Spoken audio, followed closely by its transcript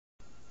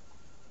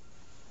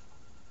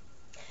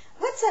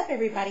What's up,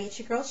 everybody? It's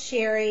your girl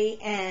SHERi,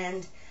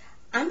 and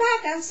I'm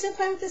back. I'm still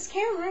playing with this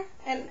camera,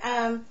 and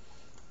I'm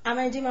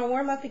going to do my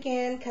warm-up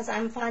again because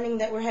I'm finding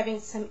that we're having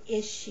some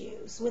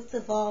issues with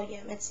the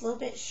volume. It's a little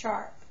bit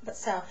sharp, but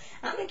so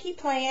I'm going to keep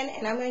playing,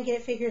 and I'm going to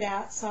get it figured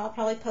out, so I'll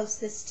probably post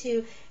this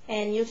too,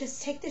 and you'll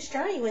just take this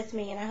journey with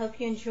me, and I hope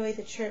you enjoy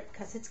the trip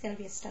because it's going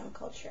to be a stone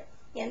cold trip.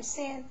 You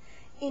understand?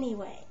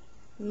 Anyway,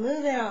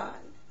 moving on.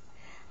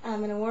 I'm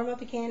going to warm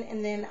up again,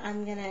 and then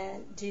I'm going to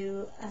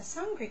do a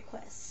song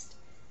request.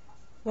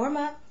 Warm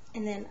up,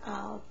 and then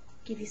I'll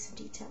give you some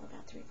detail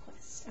about the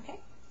request, okay?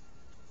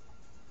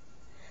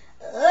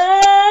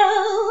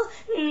 Oh,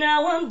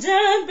 now I'm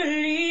done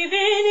believing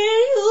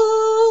in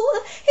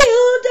you.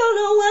 You don't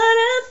know what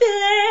I'm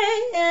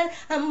feeling.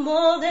 I'm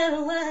more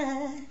than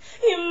what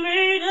you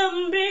made of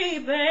me,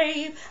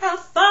 babe. I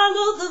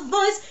follow the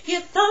voice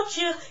you thought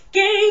you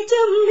gave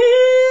to me.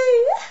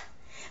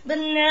 But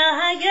now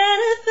I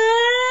gotta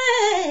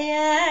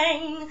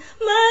find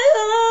my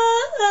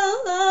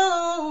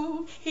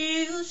own.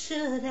 You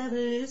should have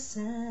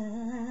listened.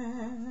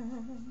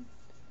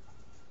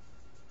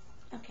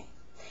 Okay,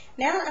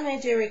 now I'm going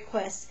to do a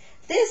request.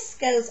 This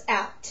goes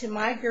out to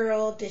my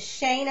girl,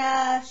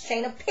 Shayna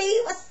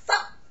P. What's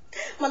up?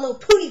 My little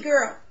pooty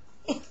girl.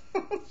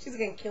 She's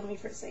going to kill me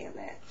for saying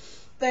that.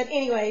 But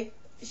anyway,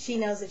 she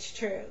knows it's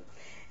true.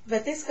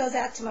 But this goes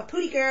out to my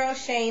pooty girl,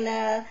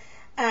 Shayna.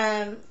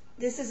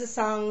 This is a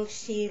song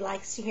she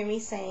likes to hear me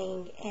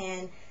sing,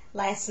 and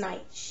last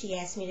night she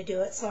asked me to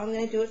do it, so I'm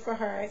going to do it for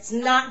her. It's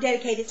not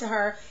dedicated to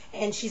her,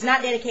 and she's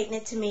not dedicating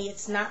it to me.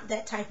 It's not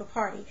that type of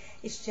party.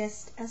 It's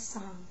just a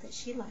song that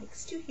she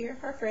likes to hear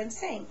her friends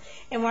sing.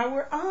 And while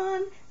we're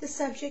on the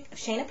subject of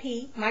Shayna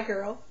P., my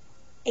girl,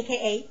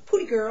 a.k.a.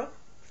 Pooty Girl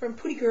from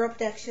Pooty Girl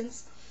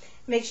Productions,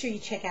 make sure you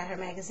check out her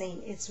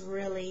magazine. It's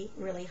really,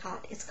 really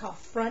hot. It's called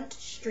Front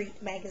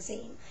Street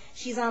Magazine.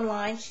 She's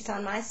online. She's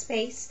on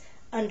MySpace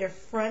under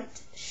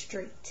Front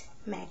Street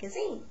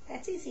Magazine.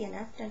 That's easy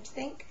enough, don't you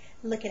think?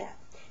 Look it up.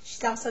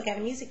 She's also got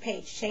a music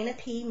page, Shayna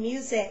P.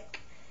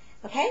 Music.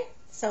 Okay?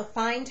 So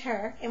find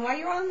her. And while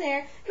you're on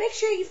there, make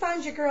sure you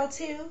find your girl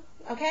too.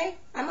 Okay?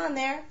 I'm on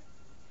there.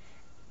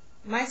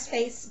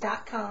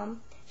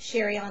 MySpace.com,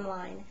 SHERi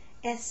Online.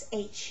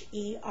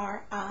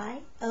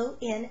 SHERI-ONLINE.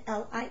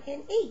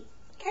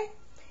 Okay?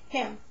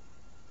 Him.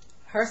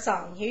 Her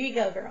song. Here you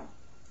go, girl.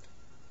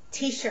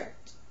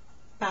 TShirt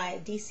by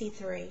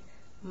DC3.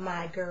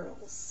 My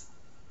girls.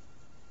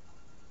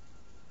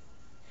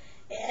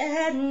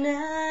 At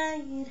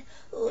night,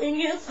 when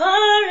you're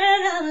far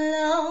and I'm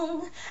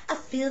alone, I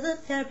feel the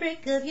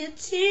fabric of your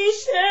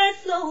t-shirt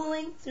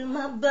flowing through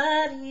my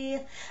body.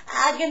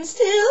 I can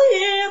still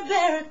hear a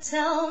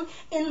baritone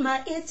in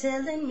my ear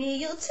telling me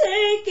you'll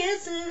take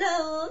it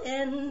slow.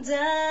 And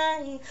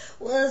I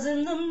was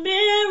in the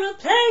mirror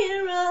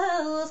playing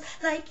roles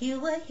like you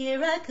were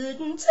here. I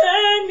couldn't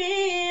turn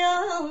me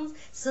on,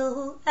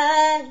 so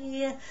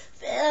I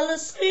fell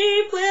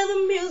asleep with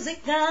the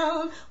music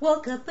down.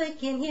 Woke up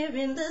again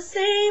hearing the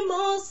same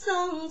old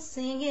song,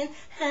 singing,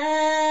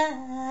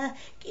 ah,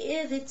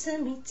 give it to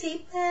me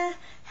deeper,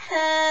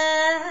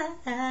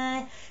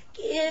 ah,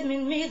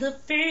 giving me the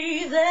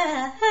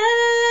fever.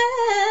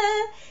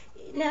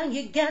 Now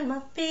you got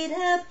my feet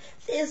up,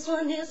 this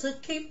one is a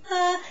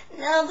keeper.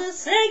 Now the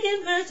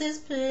second verse is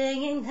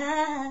playing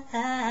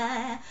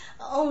high,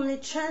 only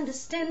trying to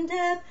stand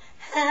up,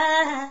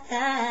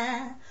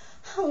 high,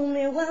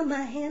 only while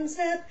my hands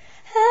up,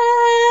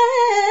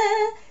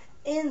 high,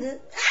 in the...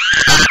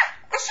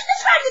 I should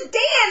have tried to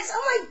dance!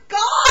 Oh my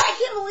god! I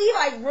can't believe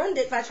I ruined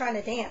it by trying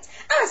to dance.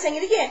 I'm gonna sing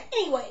it again.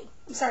 Anyway,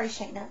 I'm sorry,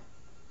 Shayna.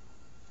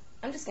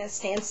 I'm just gonna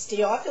stand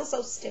still. I feel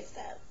so stiff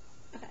though.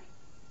 Okay.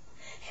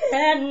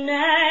 At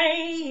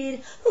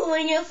night,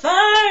 when you're far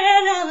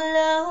and I'm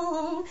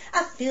alone,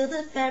 I feel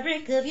the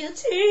fabric of your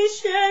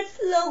t-shirt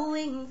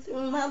flowing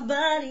through my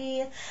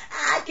body.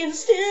 I can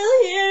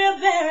still hear a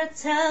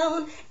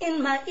baritone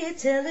in my ear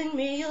telling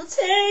me you'll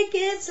take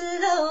it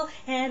slow.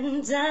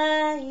 And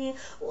I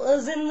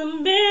was in the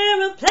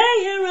mirror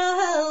playing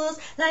roles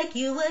like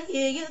you were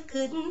here. You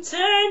couldn't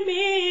turn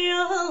me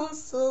on,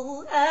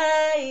 so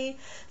I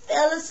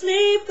fell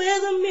asleep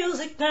with the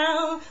music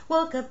down.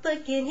 Woke up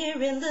again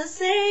hearing the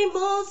same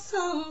old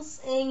song,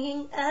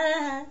 singing,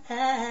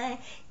 I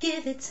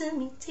give it to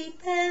me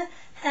deeper,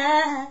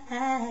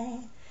 I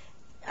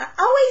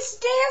always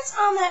dance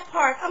on that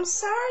part. I'm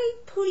sorry,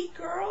 pooty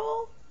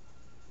girl.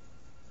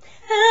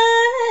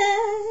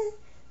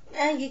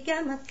 Now you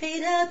got my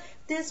feet up,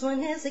 this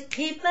one is a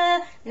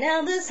keeper.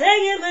 Now the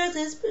second verse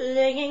is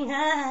playing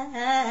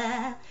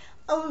high,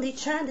 only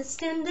trying to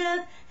stand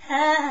up,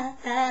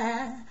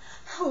 high,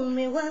 hold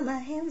me while my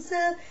hands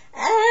up,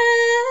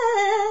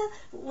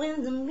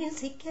 when the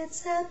music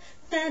gets up,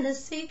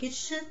 fantasy gets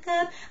shook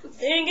up. I'm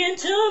thinking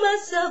to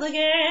myself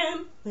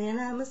again, when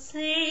I'm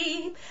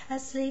asleep, I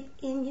sleep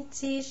in your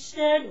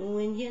t-shirt.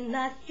 When you're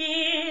not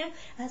here,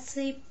 I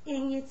sleep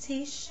in your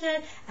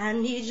t-shirt. I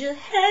need your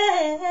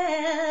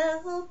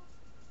help.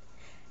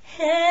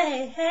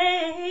 Hey,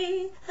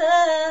 hey,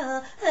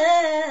 oh,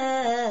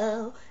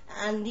 oh,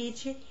 I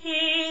need you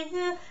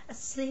here.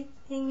 Asleep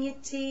in your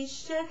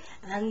t-shirt,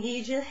 I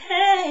need your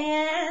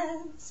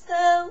hands.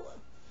 Oh,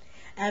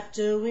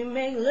 after we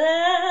make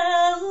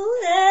love,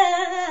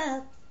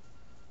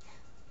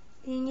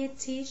 in your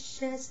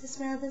t-shirts, the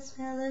smell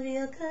of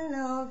your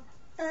cologne.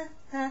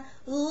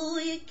 Ooh,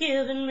 you're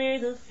giving me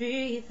the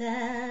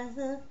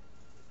fever.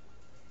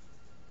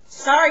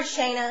 Sorry,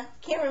 Shayna.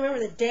 Can't remember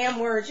the damn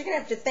words. You're going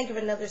to have to think of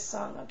another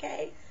song,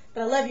 okay?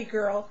 But I love you,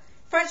 girl.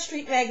 Front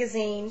Street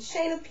Magazine,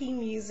 Shayna P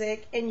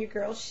Music, and your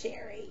girl,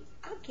 SHERi.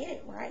 I'll get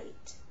it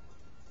right.